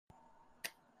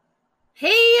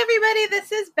Hey everybody,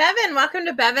 this is Bevan. Welcome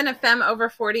to Bevan, a femme over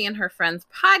 40 and her friends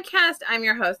podcast. I'm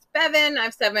your host, Bevan.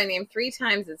 I've said my name 3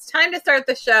 times. It's time to start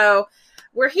the show.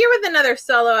 We're here with another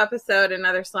solo episode,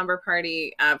 another slumber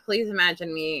party. Please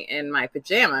imagine me in my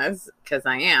pajamas, because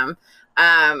I am.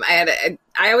 I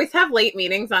always have late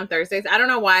meetings on Thursdays. I don't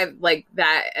know why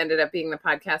that ended up being the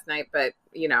podcast night, but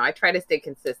I try to stay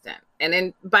consistent.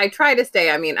 And by try to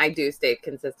stay, I mean I do stay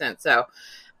consistent. So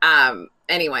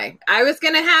anyway, I was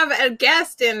going to have a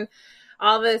guest and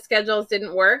all the schedules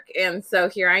didn't work. And so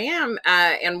here I am.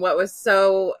 And what was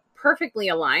so perfectly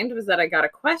aligned was that I got a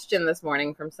question this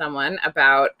morning from someone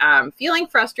about feeling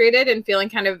frustrated and feeling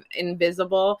kind of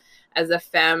invisible as a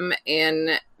femme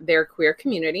in their queer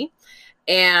community.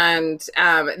 And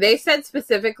they said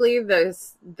specifically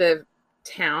the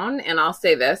town, and I'll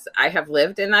say this, I have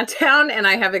lived in that town and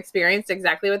I have experienced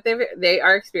exactly what they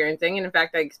are experiencing. And in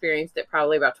fact, I experienced it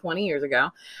probably about 20 years ago.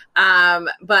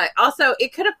 But also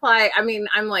it could apply. I mean,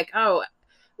 I'm like,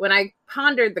 when I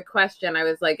pondered the question, I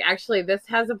was like, actually, this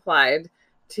has applied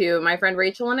to my friend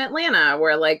Rachel in Atlanta,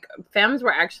 where femmes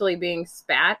were actually being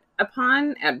spat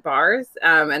upon at bars.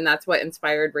 And that's what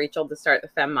inspired Rachel to start the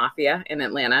Femme Mafia in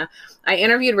Atlanta. I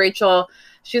interviewed Rachel.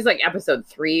 She's episode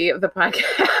 3 of the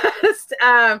podcast,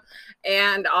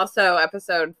 and also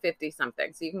episode 50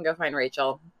 something. So you can go find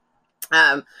Rachel.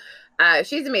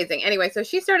 She's amazing. Anyway, so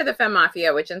she started the Femme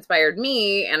Mafia, which inspired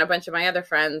me and a bunch of my other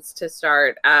friends to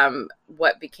start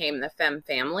what became the Femme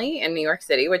Family in New York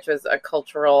City, which was a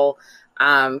cultural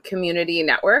community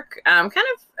network, kind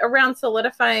of around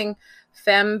solidifying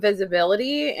femme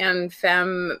visibility and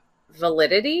femme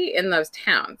validity in those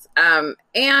towns.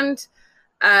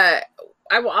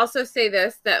 I will also say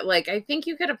this, that I think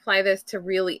you could apply this to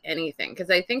really anything, because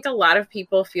I think a lot of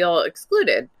people feel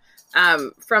excluded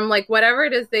from whatever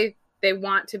it is they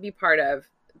want to be part of.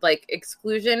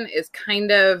 Exclusion is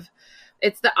kind of,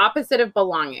 it's the opposite of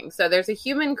belonging. So there's a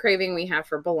human craving we have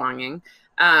for belonging.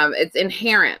 It's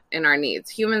inherent in our needs.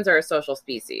 Humans are a social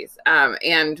species.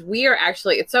 And we are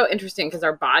actually, it's so interesting because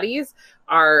our bodies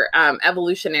are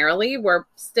evolutionarily, we're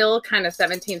still kind of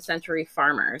 17th century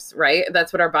farmers, right?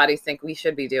 That's what our bodies think we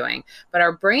should be doing. But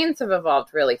our brains have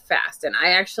evolved really fast. And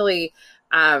I actually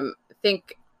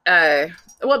think,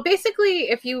 basically,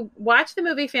 if you watch the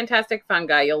movie Fantastic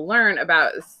Fungi, you'll learn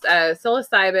about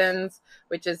psilocybins,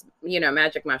 which is,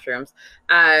 magic mushrooms,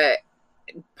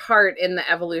 part in the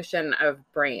evolution of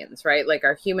brains, right?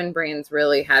 Our human brains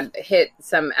really had hit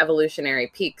some evolutionary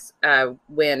peaks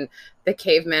when the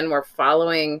cavemen were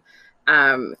following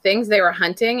things they were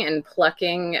hunting and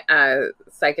plucking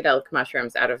psychedelic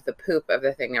mushrooms out of the poop of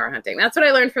the thing they were hunting. That's what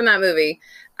I learned from that movie.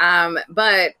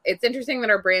 But it's interesting that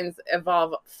our brains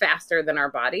evolve faster than our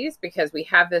bodies, because we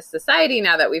have this society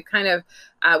now that we've kind of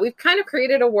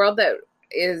created a world that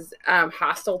is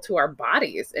hostile to our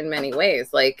bodies in many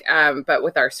ways, but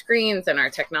with our screens and our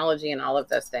technology and all of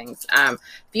those things. If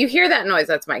you hear that noise,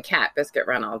 that's my cat, Biscuit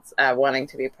Reynolds, wanting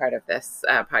to be part of this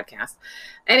podcast.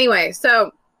 Anyway,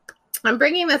 so I'm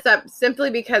bringing this up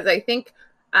simply because I think,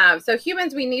 so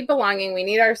humans, we need belonging, we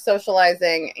need our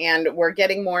socializing, and we're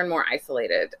getting more and more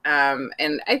isolated.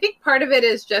 And I think part of it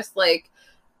is just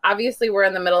obviously we're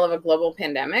in the middle of a global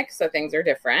pandemic, so things are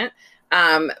different.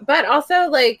 But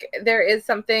also there is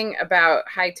something about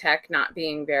high tech not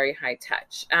being very high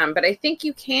touch. But I think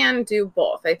you can do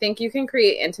both. I think you can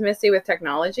create intimacy with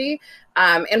technology.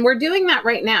 And we're doing that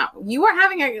right now. You are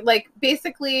having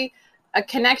basically a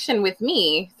connection with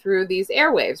me through these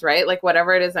airwaves, right?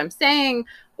 Whatever it is I'm saying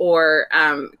or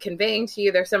conveying to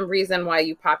you, there's some reason why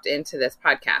you popped into this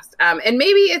podcast. And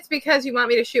maybe it's because you want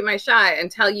me to shoot my shot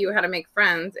and tell you how to make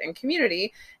friends and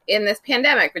community in this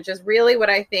pandemic, which is really what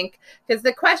I think, because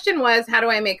the question was, how do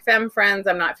I make femme friends?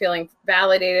 I'm not feeling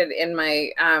validated in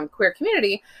my queer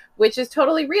community, which is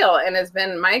totally real and has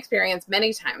been my experience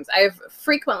many times. I've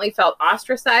frequently felt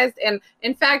ostracized and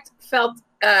in fact felt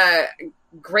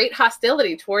great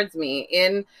hostility towards me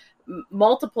in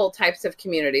multiple types of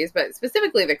communities, but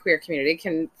specifically the queer community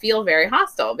can feel very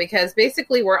hostile because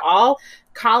basically we're all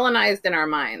colonized in our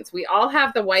minds. We all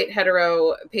have the white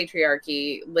hetero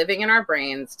patriarchy living in our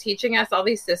brains, teaching us all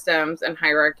these systems and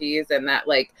hierarchies and that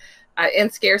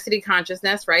and scarcity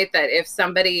consciousness, right? That if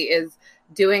somebody is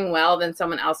doing well, then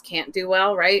someone else can't do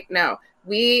well, right? No.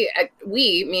 We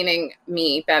meaning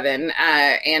me, Bevan,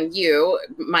 and you,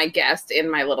 my guest in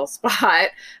my little spot,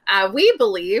 we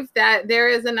believe that there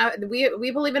is enough,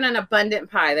 we believe in an abundant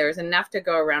pie. There is enough to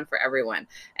go around for everyone.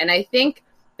 And I think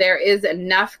there is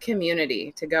enough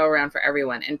community to go around for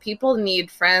everyone. And people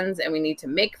need friends and we need to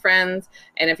make friends.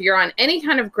 And if you're on any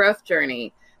kind of growth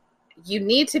journey, you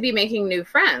need to be making new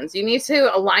friends. You need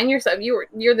to align yourself.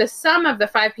 You're the sum of the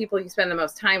 5 people you spend the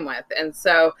most time with. And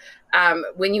so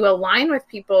when you align with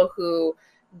people who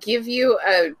give you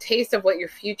a taste of what your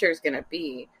future is going to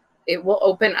be, it will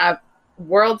open up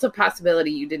worlds of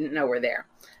possibility you didn't know were there.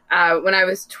 When I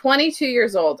was 22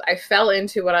 years old, I fell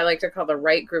into what I like to call the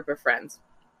right group of friends.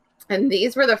 And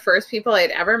these were the first people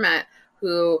I'd ever met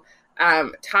who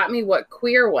taught me what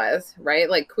queer was, right?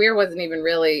 Like queer wasn't even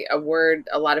really a word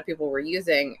a lot of people were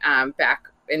using back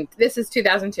in, this is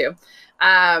 2002.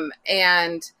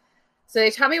 And so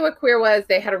they taught me what queer was.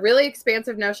 They had a really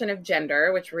expansive notion of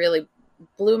gender, which really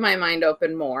blew my mind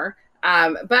open more.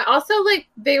 But also like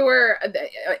they were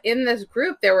in this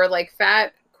group, there were like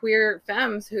fat queer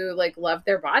femmes who like loved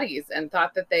their bodies and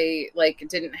thought that they like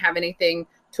didn't have anything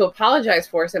to apologize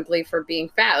for simply for being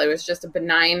fat. It was just a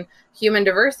benign human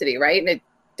diversity, right? And it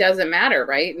doesn't matter,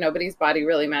 right? Nobody's body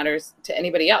really matters to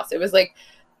anybody else. It was like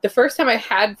the first time I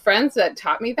had friends that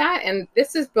taught me that. And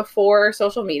this is before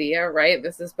social media, right?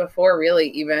 This is before really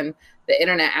even the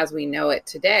internet as we know it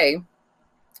today.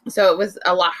 So it was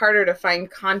a lot harder to find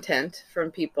content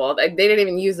from people. They didn't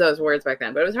even use those words back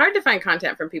then, but it was hard to find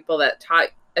content from people that taught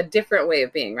a different way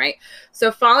of being, right?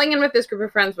 So falling in with this group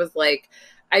of friends was like,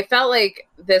 I felt like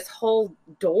this whole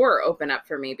door opened up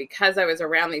for me because I was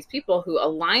around these people who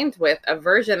aligned with a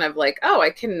version of like, oh, I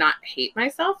cannot hate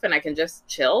myself and I can just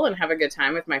chill and have a good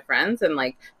time with my friends. And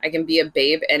like, I can be a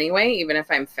babe anyway, even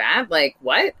if I'm fat, like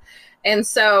what? And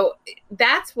so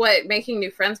that's what making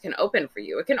new friends can open for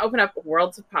you. It can open up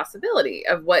worlds of possibility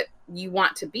of what you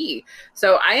want to be.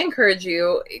 So I encourage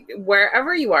you,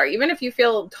 wherever you are, even if you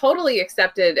feel totally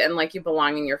accepted and like you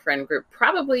belong in your friend group,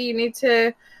 probably you need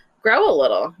to grow a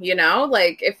little, you know,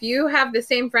 like if you have the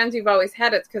same friends you've always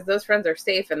had, it's because those friends are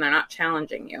safe and they're not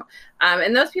challenging you.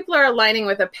 And those people are aligning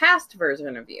with a past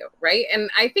version of you, right?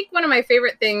 And I think one of my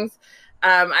favorite things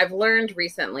I've learned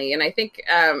recently, and I think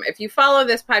if you follow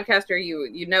this podcast or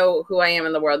you know who I am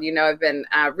in the world, you know I've been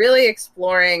really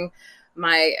exploring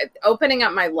my opening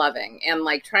up my loving and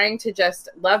like trying to just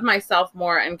love myself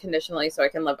more unconditionally so I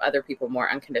can love other people more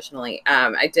unconditionally.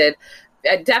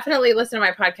 I definitely listen to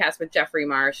my podcast with Jeffrey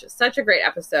Marsh. Such a great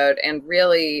episode. And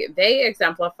really, they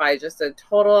exemplify just a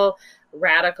total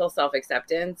radical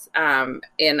self-acceptance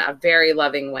in a very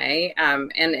loving way.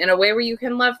 And in a way where you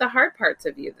can love the hard parts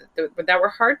of you that were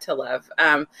hard to love.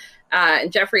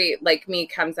 And Jeffrey, like me,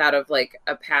 comes out of like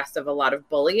a past of a lot of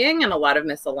bullying and a lot of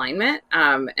misalignment.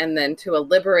 And then to a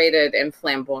liberated and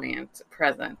flamboyant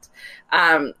present.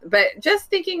 But just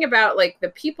thinking about like the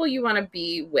people you want to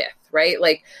be with, right?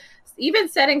 Like, even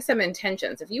setting some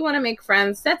intentions. If you want to make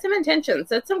friends, set some intentions,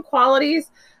 set some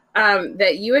qualities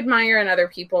that you admire in other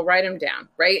people, write them down,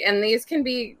 right? And these can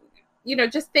be, you know,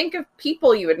 just think of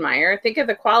people you admire, think of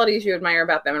the qualities you admire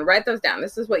about them and write those down.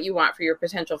 This is what you want for your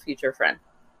potential future friend.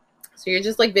 So you're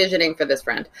just like visioning for this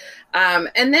friend.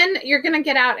 And then you're going to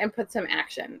get out and put some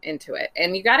action into it.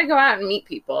 And you got to go out and meet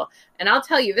people. And I'll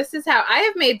tell you, this is how I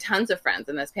have made tons of friends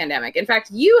in this pandemic. In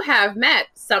fact, you have met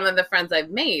some of the friends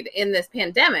I've made in this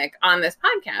pandemic on this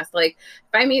podcast. Like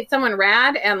if I meet someone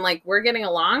rad and like we're getting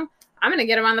along, I'm going to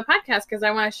get them on the podcast because I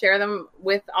want to share them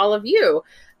with all of you.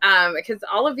 Because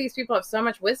all of these people have so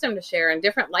much wisdom to share and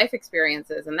different life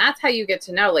experiences. And that's how you get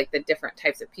to know like the different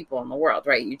types of people in the world,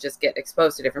 right? You just get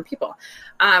exposed to different people.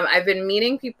 I've been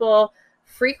meeting people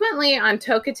frequently on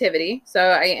Tokeativity. So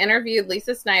I interviewed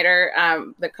Lisa Snyder,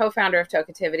 the co-founder of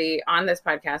Tokeativity, on this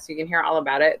podcast. You can hear all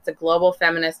about it. It's a global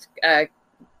feminist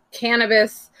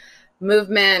cannabis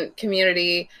movement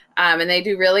community. And they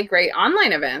do really great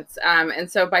online events. And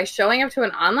so by showing up to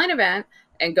an online event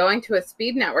and going to a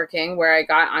speed networking where I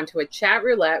got onto a chat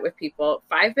roulette with people,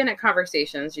 5-minute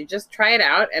conversations, you just try it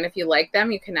out. And if you like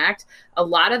them, you connect. A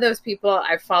lot of those people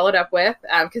I've followed up with,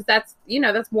 because that's, you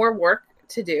know, that's more work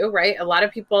to do, right? A lot of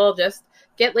people just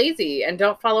get lazy and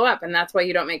don't follow up. And that's why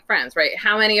you don't make friends, right?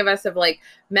 How many of us have like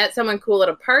met someone cool at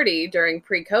a party during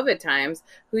pre-COVID times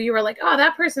who you were like, oh,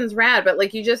 that person's rad, but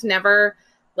like you just never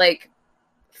like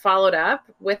followed up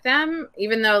with them,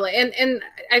 even though like, and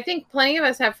I think plenty of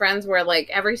us have friends where like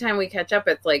every time we catch up,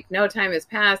 it's like no time has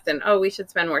passed and oh, we should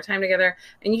spend more time together,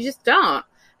 and you just don't.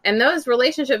 And those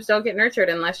relationships don't get nurtured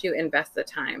unless you invest the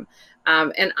time.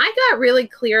 And I got really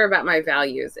clear about my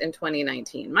values in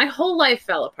 2019. My whole life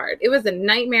fell apart. It was a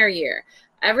nightmare year.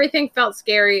 Everything felt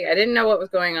scary. I didn't know what was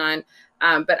going on.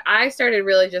 But I started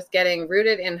really just getting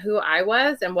rooted in who I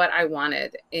was and what I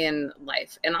wanted in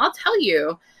life. And I'll tell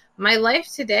you, my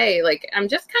life today, like I'm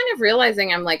just kind of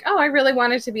realizing I'm like, oh, I really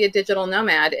wanted to be a digital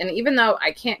nomad. And even though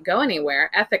I can't go anywhere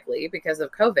ethically because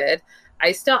of COVID,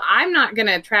 I'm not going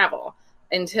to travel.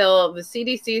 until the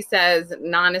CDC says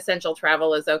non-essential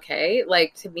travel is okay.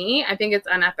 Like, to me, I think it's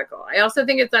unethical. I also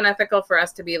think it's unethical for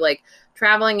us to be like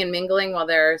traveling and mingling while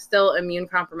there are still immune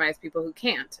compromised people who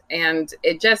can't. And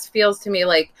it just feels to me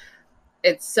like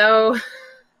it's so,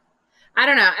 I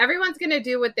don't know. Everyone's going to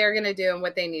do what they're going to do and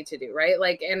what they need to do, right?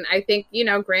 Like, and I think, you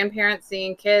know, grandparents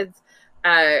seeing kids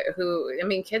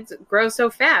kids grow so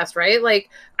fast, right? Like,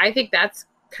 I think that's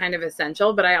kind of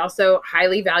essential, but I also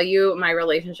highly value my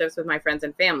relationships with my friends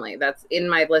and family. That's in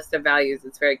my list of values.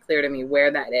 It's very clear to me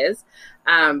where that is.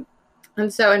 And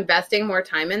so investing more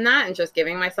time in that and just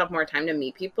giving myself more time to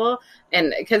meet people.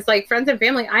 And because like friends and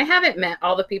family, I haven't met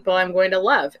all the people I'm going to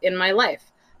love in my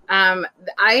life. I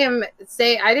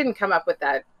didn't come up with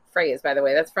that phrase, by the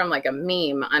way. That's from like a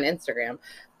meme on Instagram,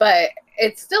 but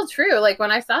it's still true. Like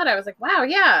when I saw it, I was like, wow,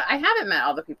 yeah, I haven't met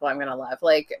all the people I'm going to love.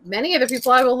 Like many of the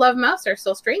people I will love most are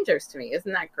still strangers to me.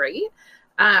 Isn't that great?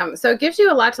 So it gives you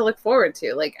a lot to look forward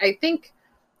to. Like, I think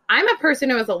I'm a person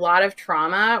who has a lot of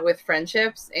trauma with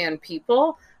friendships and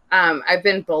people. I've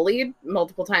been bullied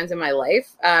multiple times in my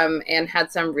life, and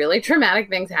had some really traumatic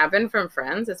things happen from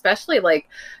friends, especially like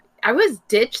I was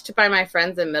ditched by my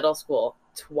friends in middle school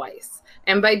twice.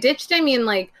 And by ditched, I mean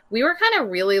like we were kind of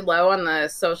really low on the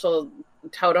social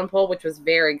totem pole, which was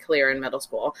very clear in middle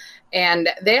school. And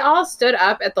they all stood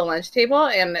up at the lunch table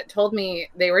and told me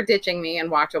they were ditching me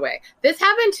and walked away. This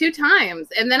happened 2 times.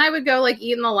 And then I would go like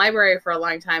eat in the library for a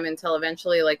long time until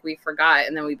eventually like we forgot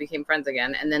and then we became friends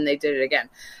again. And then they did it again.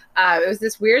 It was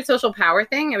this weird social power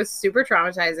thing. It was super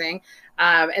traumatizing.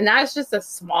 And that's just a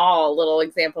small little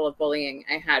example of bullying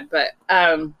I had. But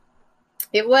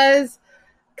it was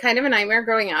kind of a nightmare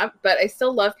growing up, but I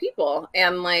still love people.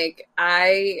 And like,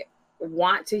 I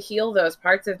want to heal those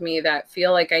parts of me that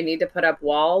feel like I need to put up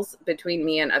walls between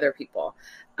me and other people.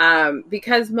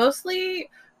 Because mostly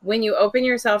when you open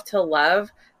yourself to love,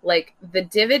 like the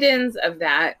dividends of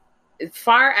that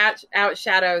far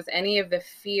outshadows any of the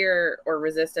fear or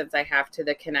resistance I have to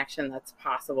the connection that's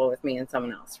possible with me and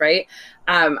someone else, right?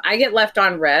 I get left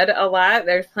on red a lot.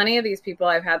 There's plenty of these people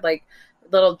I've had like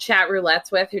little chat roulettes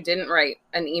with who didn't write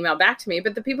an email back to me,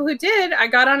 but the people who did, I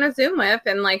got on a Zoom with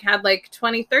and like had like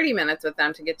 20-30 minutes with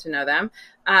them to get to know them.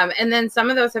 And then some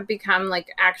of those have become like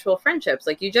actual friendships.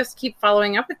 Like you just keep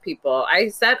following up with people. I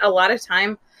set a lot of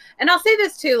time, and I'll say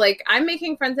this too, like I'm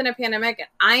making friends in a pandemic.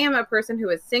 I am a person who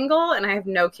is single and I have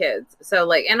no kids. So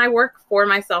like, and I work for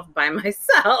myself by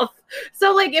myself.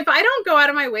 So like, if I don't go out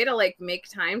of my way to like make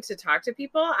time to talk to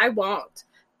people, I won't.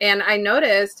 And I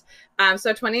noticed,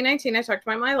 so 2019, I talked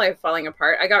about my life falling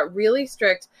apart. I got really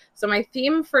strict. So my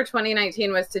theme for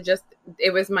 2019 was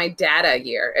it was my data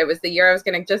year. It was the year I was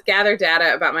going to just gather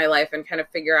data about my life and kind of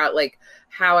figure out like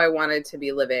how I wanted to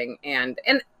be living. And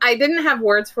I didn't have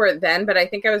words for it then, but I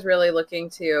think I was really looking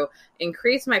to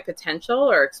increase my potential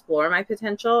or explore my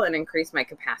potential and increase my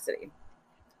capacity.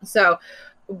 So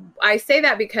I say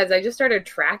that because I just started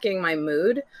tracking my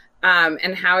mood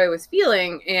and how I was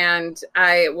feeling. And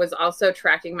I was also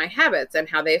tracking my habits and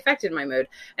how they affected my mood.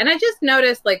 And I just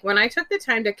noticed like when I took the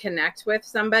time to connect with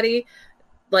somebody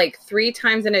like 3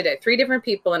 times in a day, 3 different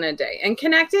people in a day, and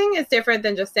connecting is different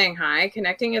than just saying hi.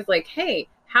 Connecting is like, hey,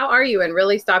 how are you? And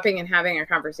really stopping and having a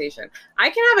conversation. I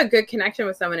can have a good connection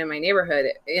with someone in my neighborhood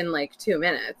in like 2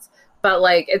 minutes, but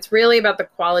like, it's really about the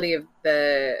quality of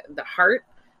the heart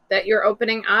that you're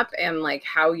opening up and like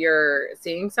how you're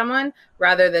seeing someone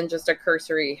rather than just a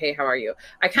cursory, hey, how are you?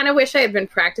 I kind of wish I had been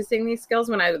practicing these skills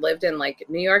when I lived in like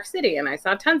New York City and I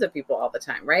saw tons of people all the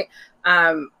time, right?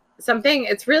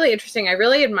 It's really interesting. I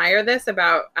really admire this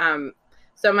about,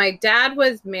 so my dad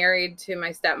was married to my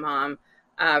stepmom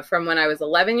from when I was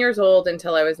 11 years old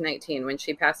until I was 19 when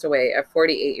she passed away at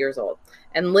 48 years old.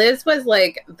 And Liz was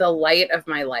like the light of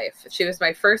my life. She was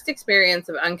my first experience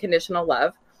of unconditional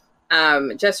love.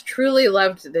 Just truly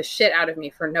loved the shit out of me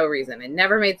for no reason. It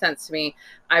never made sense to me.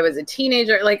 I was a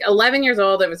teenager, like 11 years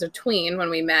old. I was a tween when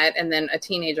we met and then a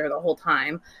teenager the whole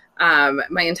time,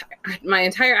 my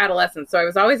entire adolescence. So I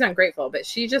was always ungrateful, but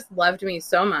she just loved me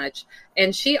so much.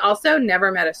 And she also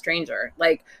never met a stranger.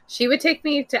 Like she would take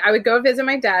me I would go visit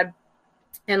my dad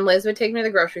and Liz would take me to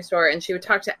the grocery store and she would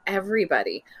talk to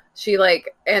everybody.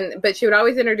 But she would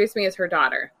always introduce me as her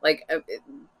daughter. Like,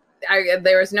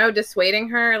 there was no dissuading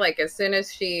her. Like as soon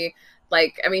as she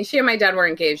and my dad were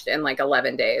engaged in like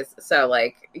 11 days. So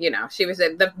like, you know, she was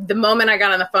the moment I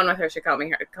got on the phone with her, she called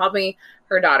me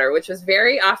her daughter, which was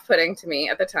very off-putting to me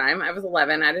at the time. I was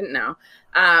 11. I didn't know.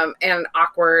 And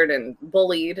awkward and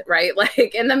bullied, right?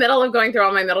 Like in the middle of going through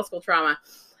all my middle school trauma.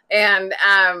 And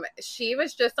she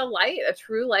was just a light, a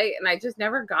true light. And I just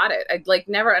never got it. I like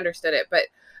never understood it, but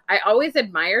I always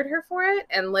admired her for it.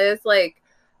 And Liz, like,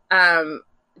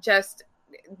 just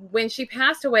when she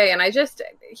passed away, and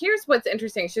here's what's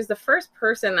interesting. She was the first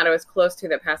person that I was close to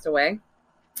that passed away.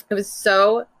 It was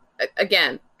so,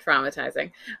 again,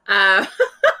 traumatizing.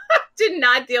 Did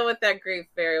not deal with that grief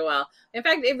very well. In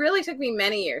fact, it really took me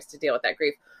many years to deal with that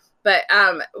grief. But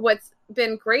what's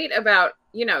been great about,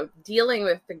 dealing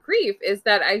with the grief is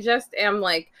that I just am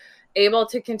like able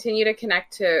to continue to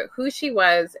connect to who she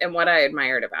was and what I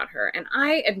admired about her. And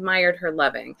I admired her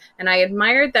loving. And I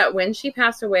admired that when she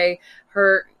passed away,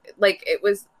 it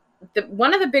was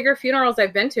one of the bigger funerals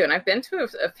I've been to. And I've been to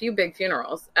a few big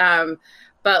funerals.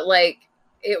 But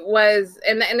it was,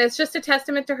 and it's just a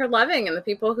testament to her loving and the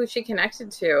people who she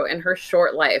connected to in her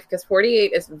short life, because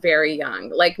 48 is very young.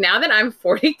 Like, now that I'm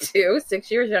 42,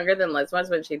 6 years younger than Liz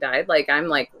was when she died, I'm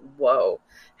like, whoa,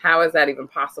 how is that even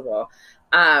possible?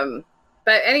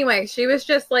 But anyway, she was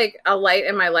just like a light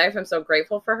in my life. I'm so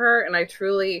grateful for her. And I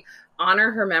truly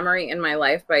honor her memory in my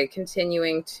life by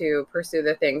continuing to pursue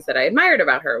the things that I admired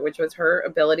about her, which was her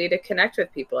ability to connect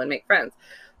with people and make friends.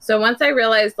 So once I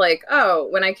realized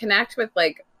when I connect with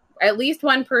at least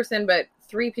one person, but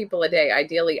 3 people a day,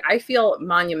 ideally, I feel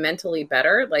monumentally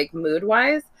better, mood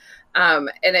wise. And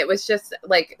it was just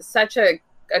such a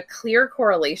clear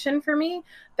correlation for me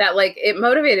that it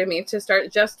motivated me to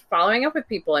start just following up with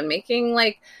people and making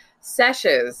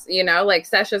sessions,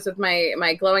 sessions with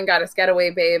my Glowing Goddess Getaway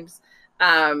babes.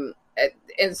 And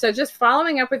so just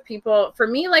following up with people for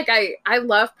me, I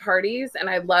love parties and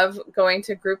I love going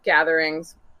to group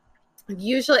gatherings.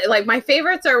 Usually my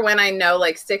favorites are when I know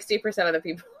 60% of the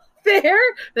people there.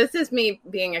 This is me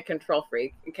being a control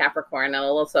freak, Capricorn, and a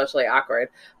little socially awkward.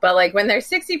 But when there's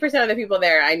 60% of the people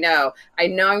there, I know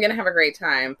I'm going to have a great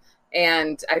time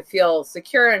and I feel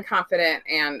secure and confident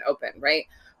and open, right?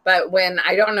 But when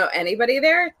I don't know anybody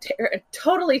there,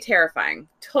 totally terrifying.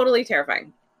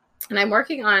 And I'm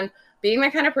working on being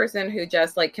the kind of person who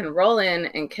just can roll in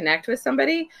and connect with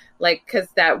somebody, because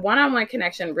that one-on-one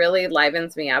connection really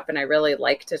livens me up and I really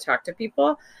like to talk to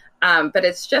people. But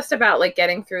it's just about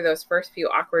getting through those first few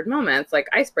awkward moments,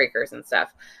 icebreakers and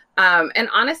stuff. And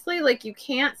honestly, you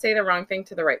can't say the wrong thing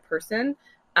to the right person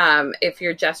if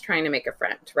you're just trying to make a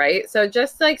friend, right? So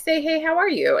just say, hey, how are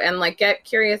you? And get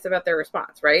curious about their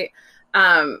response, right?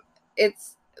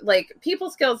 It's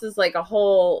people skills is a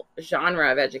whole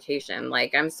genre of education.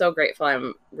 I'm so grateful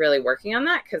I'm really working on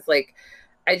that, because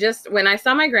when I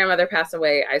saw my grandmother pass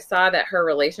away, I saw that her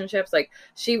relationships,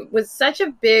 she was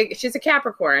she's a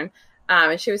Capricorn,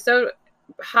 and she was so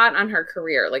hot on her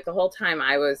career. The whole time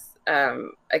I was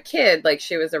a kid,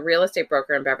 she was a real estate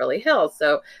broker in Beverly Hills.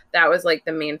 So that was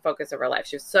the main focus of her life.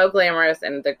 She was so glamorous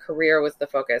and the career was the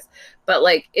focus. But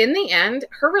in the end,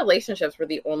 her relationships were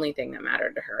the only thing that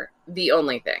mattered to her. The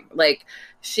only thing.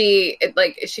 She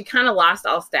kind of lost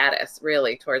all status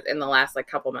really in the last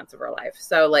couple months of her life.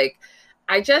 So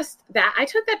I took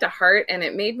that to heart, and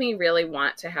it made me really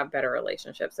want to have better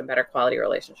relationships and better quality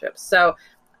relationships. So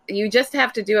you just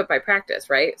have to do it by practice,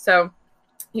 right? So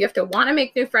you have to want to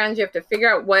make new friends. You have to figure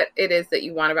out what it is that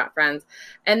you want about friends.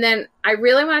 And then I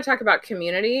really want to talk about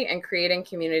community and creating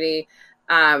community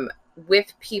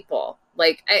with people.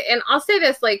 And I'll say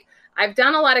this, I've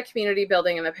done a lot of community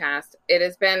building in the past. It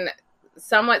has been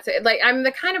somewhat I'm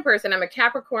the kind of person, I'm a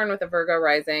Capricorn with a Virgo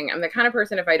rising. I'm the kind of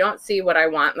person, if I don't see what I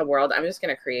want in the world, I'm just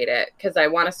going to create it because I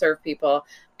want to serve people.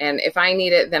 And if I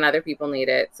need it, then other people need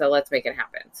it. So let's make it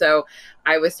happen. So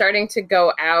I was starting to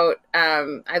go out.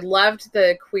 I loved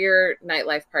the queer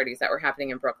nightlife parties that were happening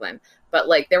in Brooklyn, but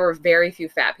there were very few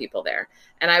fat people there.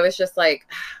 And I was just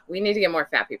we need to get more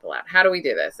fat people out. How do we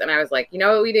do this? And I was you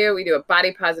know what we do? We do a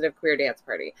body positive queer dance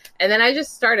party. And then I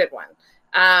just started one.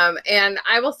 And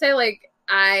I will say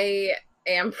I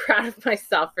am proud of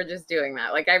myself for just doing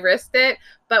that. I risked it,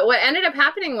 but what ended up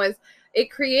happening was it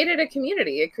created a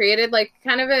community. It created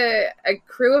kind of a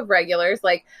crew of regulars.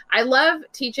 I love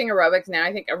teaching aerobics now.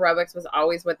 I think aerobics was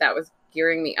always what that was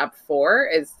gearing me up for,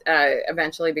 is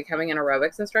eventually becoming an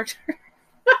aerobics instructor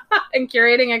and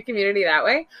curating a community that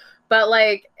way. But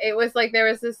it was there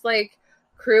was this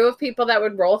crew of people that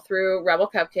would roll through Rebel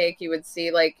Cupcake. You would see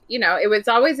it was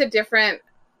always a different,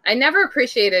 I never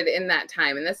appreciated in that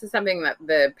time, and this is something that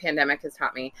the pandemic has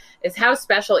taught me, is how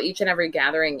special each and every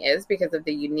gathering is because of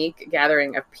the unique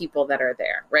gathering of people that are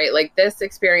there, right? This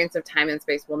experience of time and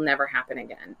space will never happen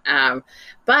again.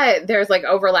 But there's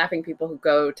overlapping people who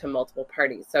go to multiple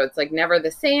parties. So it's never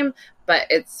the same, but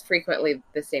it's frequently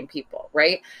the same people,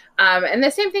 right? And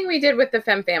the same thing we did with the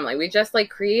Femme Family. We just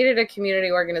created a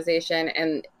community organization,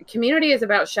 and community is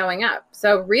about showing up.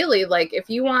 So really, if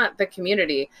you want the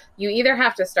community, you either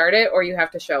have to start it or you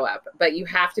have to show up, but you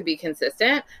have to be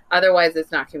consistent. Otherwise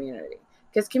it's not community.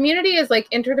 because community is like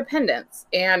interdependence,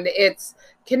 and it's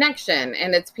connection,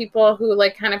 and it's people who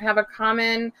like kind of have a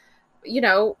common,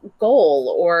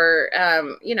 goal, or,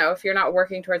 if you're not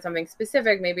working towards something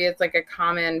specific, maybe it's like a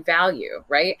common value,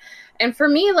 right? And for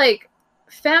me, like,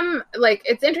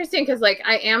 it's interesting because like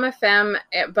I am a femme,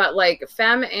 but like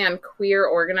femme and queer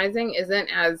organizing isn't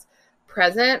as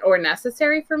present or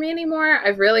necessary for me anymore.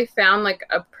 I've really found like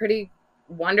a pretty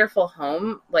wonderful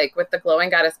home, like with the Glowing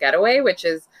Goddess Getaway, which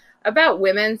is about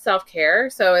women's self-care.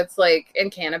 So it's like in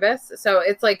cannabis. So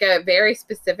it's like a very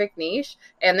specific niche.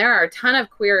 And there are a ton of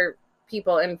queer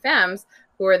people in femmes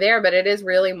who are there, but it is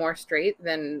really more straight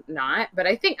than not. But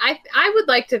I think I would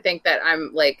like to think that I'm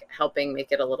like helping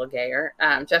make it a little gayer,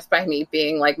 just by me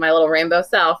being like my little rainbow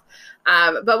self.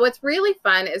 But what's really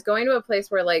fun is going to a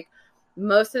place where like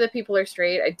most of the people are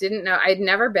straight. I didn't know, I'd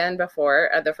never been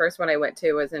before. The first one I went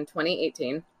to was in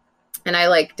 2018. And I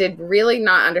like did really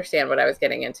not understand what I was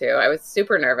getting into. I was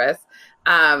super nervous.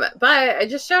 But I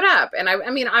just showed up, and I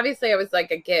mean, obviously I was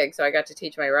like a gig, so I got to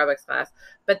teach my aerobics class,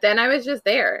 but then I was just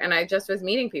there and I just was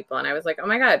meeting people, and I was like, oh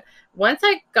my God, once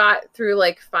I got through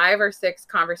like 5 or 6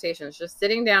 conversations, just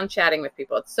sitting down, chatting with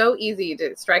people, it's so easy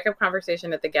to strike up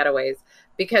conversation at the getaways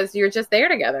because you're just there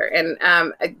together. And,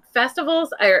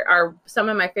 festivals are some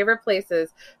of my favorite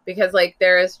places because like,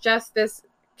 there is just this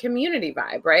community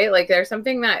vibe, right? Like there's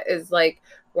something that is like,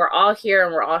 we're all here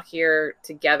and we're all here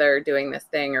together doing this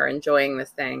thing or enjoying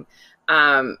this thing.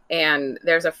 And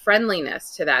there's a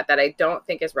friendliness to that I don't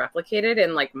think is replicated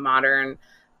in like modern,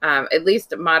 at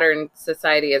least modern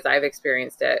society as I've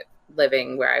experienced it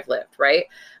living where I've lived, right?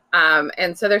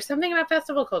 And so there's something about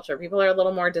festival culture. People are a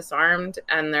little more disarmed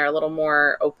and they're a little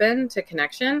more open to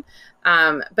connection.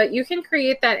 But you can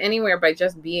create that anywhere by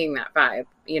just being that vibe,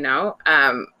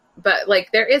 but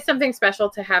like there is something special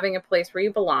to having a place where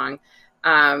you belong,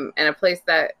 and a place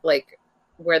that like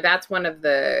where that's one of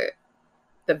the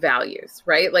values,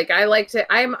 right? Like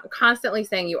I'm constantly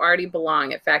saying you already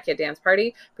belong at Fat Kid Dance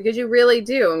Party because you really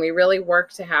do. And we really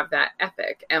work to have that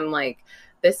ethic. And like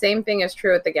the same thing is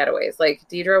true at the Getaways. Like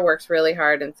Deidre works really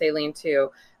hard, and Celine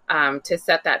too, to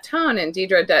set that tone. And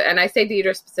Deidre does, and I say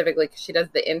Deidre specifically because she does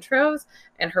the intros,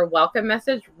 and her welcome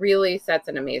message really sets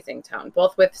an amazing tone,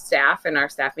 both with staff in our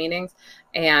staff meetings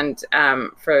and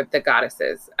for the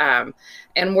goddesses. And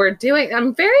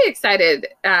I'm very excited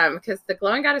because the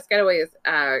Glowing Goddess Getaway is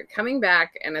coming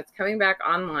back, and it's coming back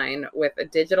online with a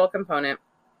digital component.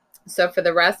 So for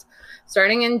the rest,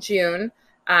 starting in June,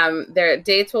 their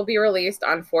dates will be released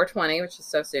on 4/20, which is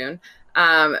so soon.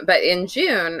 But in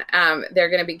June, they're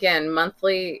going to begin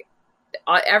monthly.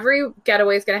 Every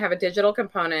getaway is going to have a digital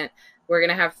component. We're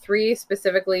going to have 3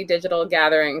 specifically digital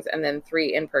gatherings and then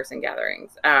 3 in-person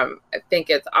gatherings. I think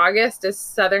it's August is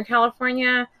Southern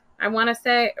California, I want to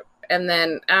say. And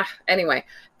then, anyway,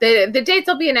 the dates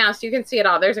will be announced. You can see it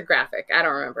all. There's a graphic. I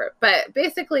don't remember it. But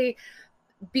basically,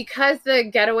 because the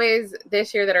getaways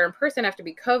this year that are in person have to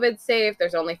be COVID safe,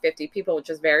 there's only 50 people, which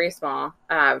is very small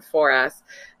for us.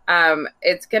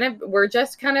 We're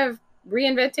just kind of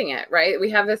reinventing it, right? We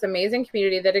have this amazing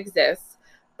community that exists,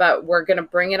 but we're going to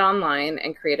bring it online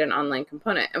and create an online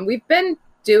component. And we've been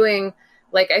doing,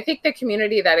 like, I think the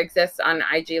community that exists on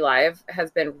IG Live has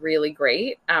been really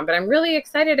great. But I'm really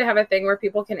excited to have a thing where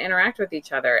people can interact with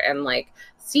each other and like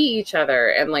see each other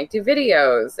and like do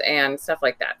videos and stuff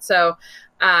like that. So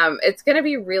it's going to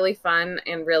be really fun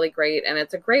and really great. And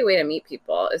it's a great way to meet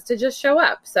people is to just show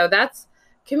up. So that's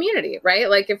community, right?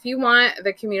 Like if you want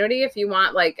the community, if you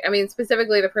want like, I mean,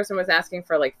 specifically the person was asking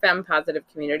for like femme positive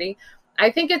community. I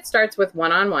think it starts with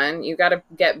one-on-one. You got to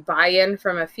get buy-in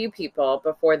from a few people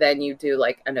before then you do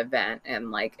like an event and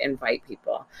like invite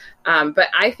people. But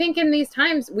I think in these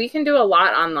times we can do a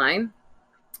lot online.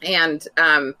 And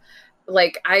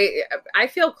like I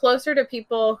feel closer to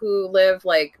people who live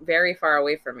like very far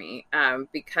away from me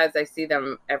because I see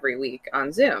them every week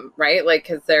on Zoom, right? Like,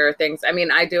 because there are things, I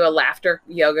mean, I do a laughter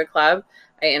yoga club.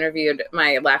 I interviewed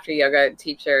my laughter yoga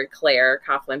teacher, Claire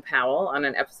Coughlin Powell, on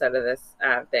an episode of this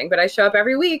thing, but I show up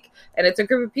every week and it's a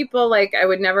group of people like I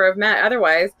would never have met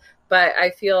otherwise, but I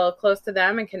feel close to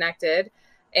them and connected.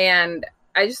 And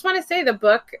I just want to say the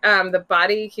book, The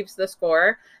Body Keeps the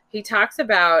Score, he talks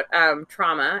about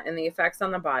trauma and the effects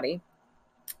on the body.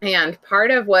 And part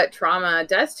of what trauma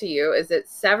does to you is it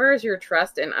severs your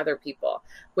trust in other people,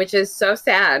 which is so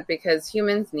sad because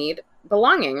humans need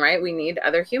belonging, right? We need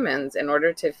other humans in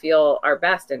order to feel our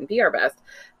best and be our best.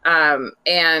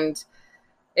 And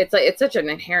it's like, it's such an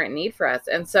inherent need for us.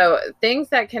 And so things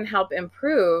that can help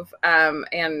improve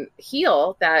and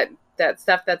heal that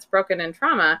stuff that's broken in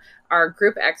trauma are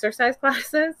group exercise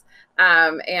classes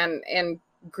and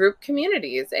group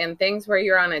communities and things where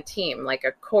you're on a team, like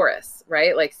a chorus,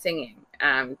 right? Like singing,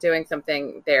 doing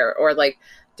something there, or like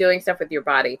doing stuff with your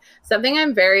body. Something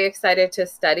I'm very excited to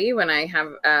study when I have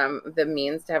the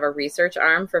means to have a research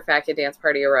arm for Fat Kid Dance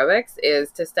Party Aerobics is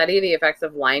to study the effects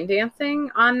of line dancing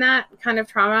on that kind of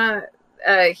trauma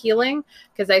healing.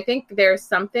 Because I think there's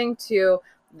something to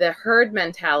the herd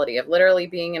mentality of literally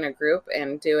being in a group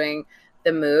and doing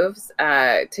the moves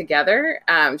together,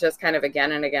 just kind of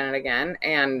again and again and again,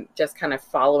 and just kind of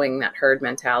following that herd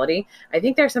mentality. I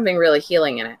think there's something really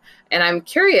healing in it. And I'm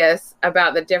curious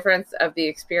about the difference of the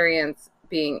experience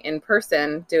being in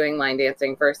person doing line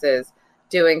dancing versus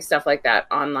doing stuff like that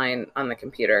online on the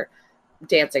computer,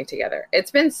 dancing together.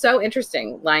 It's been so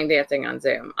interesting line dancing on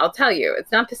Zoom. I'll tell you,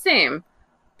 it's not the same,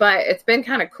 but it's been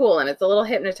kind of cool. And it's a little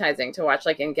hypnotizing to watch,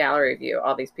 like in gallery view,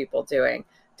 all these people doing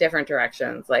different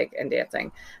directions, like, and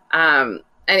dancing.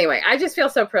 Anyway, I just feel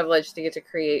so privileged to get to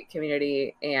create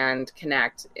community and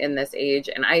connect in this age.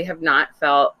 And I have not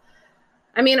felt,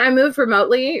 I mean, I moved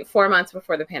remotely 4 months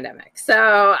before the pandemic.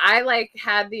 So I like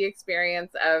had the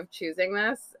experience of choosing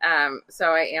this.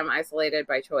 So I am isolated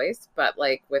by choice, but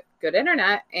like with good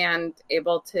internet and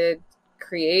able to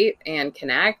create and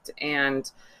connect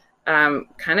and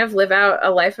kind of live out a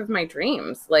life of my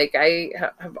dreams. Like I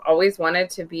have always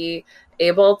wanted to be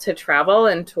able to travel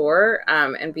and tour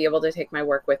and be able to take my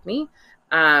work with me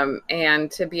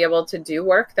and to be able to do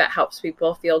work that helps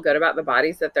people feel good about the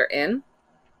bodies that they're in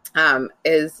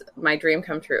is my dream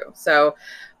come true. So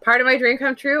part of my dream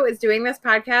come true is doing this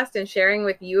podcast and sharing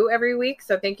with you every week.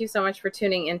 So thank you so much for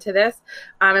tuning into this.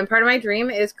 And part of my dream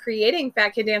is creating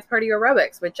Fat Kid Dance Party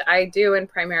Aerobics, which I do and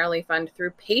primarily fund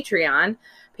through Patreon.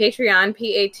 Patreon,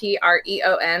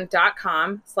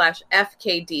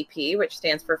 patreon.com/FKDP, which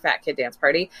stands for Fat Kid Dance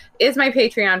Party, is my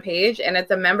Patreon page. And it's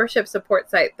a membership support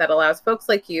site that allows folks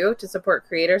like you to support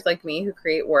creators like me who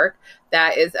create work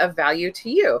that is of value to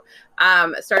you.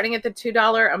 Starting at the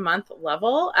 $2 a month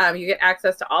level, you get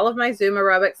access to all of my Zoom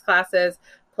aerobics classes,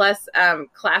 plus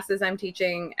classes I'm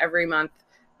teaching every month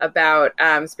about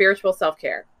spiritual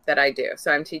self-care that I do.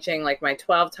 So I'm teaching like my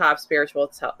 12 top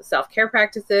spiritual self-care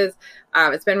practices.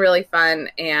 It's been really fun.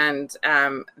 And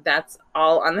that's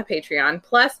all on the Patreon,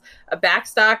 plus a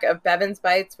backstock of Bevan's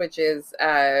Bites, which is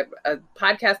a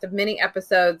podcast of mini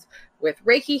episodes with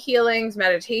Reiki healings,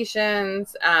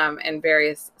 meditations, and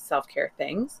various self-care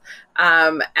things.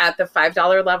 At the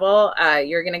 $5 level,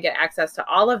 you're going to get access to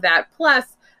all of that,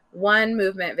 plus one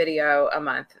movement video a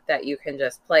month that you can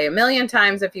just play a million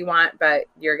times if you want, but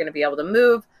you're going to be able to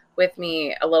move with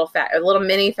me a little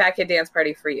mini Fat Kid Dance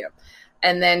Party for you.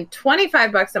 And then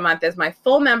 $25 a month is my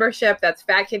full membership. That's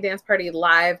Fat Kid Dance Party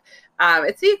Live.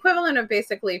 It's the equivalent of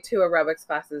basically 2 aerobics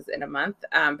classes in a month.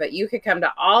 But you could come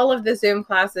to all of the Zoom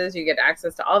classes. You get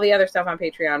access to all the other stuff on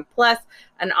Patreon, plus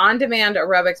an on-demand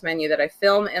aerobics menu that I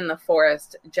film in the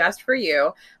forest just for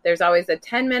you. There's always a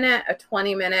 10-minute, a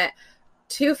 20-minute,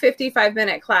 2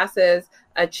 55-minute classes,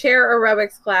 a chair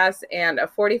aerobics class, and a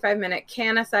 45-minute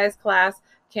Canna-size class.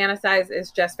 Canna-size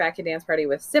is just Fat Kid Dance Party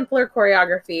with simpler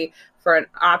choreography for an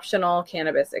optional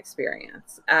cannabis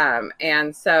experience.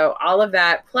 And so all of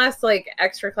that, plus like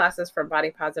extra classes from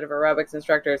body positive aerobics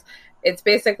instructors. It's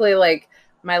basically like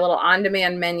my little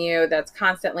on-demand menu that's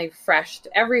constantly freshed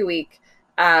every week,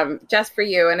 just for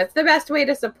you. And it's the best way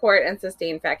to support and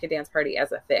sustain Fat Kid Dance Party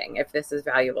as a thing, if this is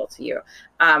valuable to you.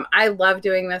 I love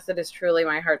doing this. It is truly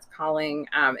my heart's calling.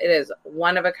 It is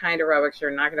one of a kind aerobics. You're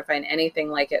not going to find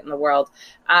anything like it in the world.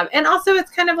 And also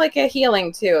it's kind of like a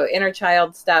healing too, inner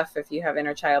child stuff. If you have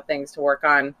inner child things to work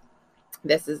on,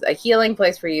 this is a healing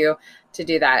place for you to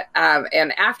do that.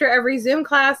 And after every Zoom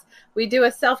class, we do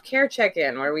a self-care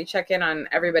check-in where we check in on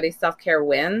everybody's self-care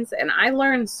wins. And I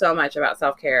learned so much about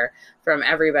self-care from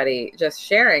everybody just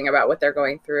sharing about what they're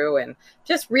going through, and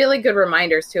just really good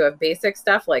reminders too of basic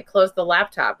stuff like close the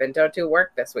laptop and don't do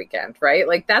work this weekend, right?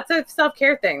 Like that's a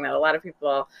self-care thing that a lot of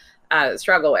people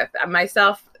struggle with.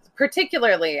 Myself,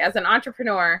 particularly as an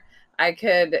entrepreneur, I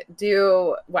could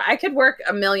work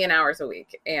 1 million hours a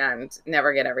week and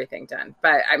never get everything done.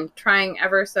 But I'm trying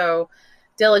ever so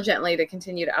diligently to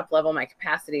continue to up-level my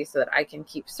capacity so that I can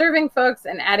keep serving folks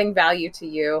and adding value to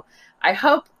you. I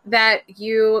hope that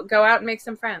you go out and make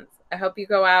some friends. I hope you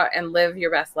go out and live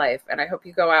your best life. And I hope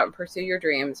you go out and pursue your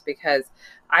dreams, because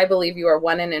I believe you are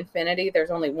one in infinity.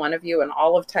 There's only one of you in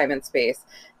all of time and space.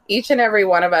 Each and every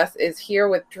one of us is here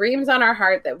with dreams on our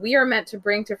heart that we are meant to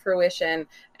bring to fruition.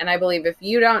 And I believe if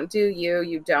you don't do you,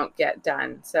 you don't get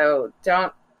done. So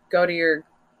don't go to your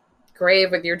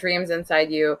grave with your dreams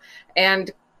inside you,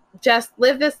 and just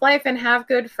live this life and have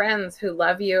good friends who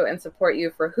love you and support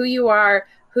you for who you are,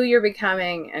 who you're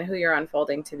becoming, and who you're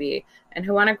unfolding to be, and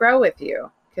who want to grow with you,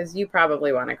 because you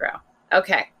probably want to grow.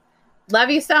 Okay. Love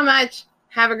you so much.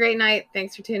 Have a great night.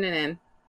 Thanks for tuning in.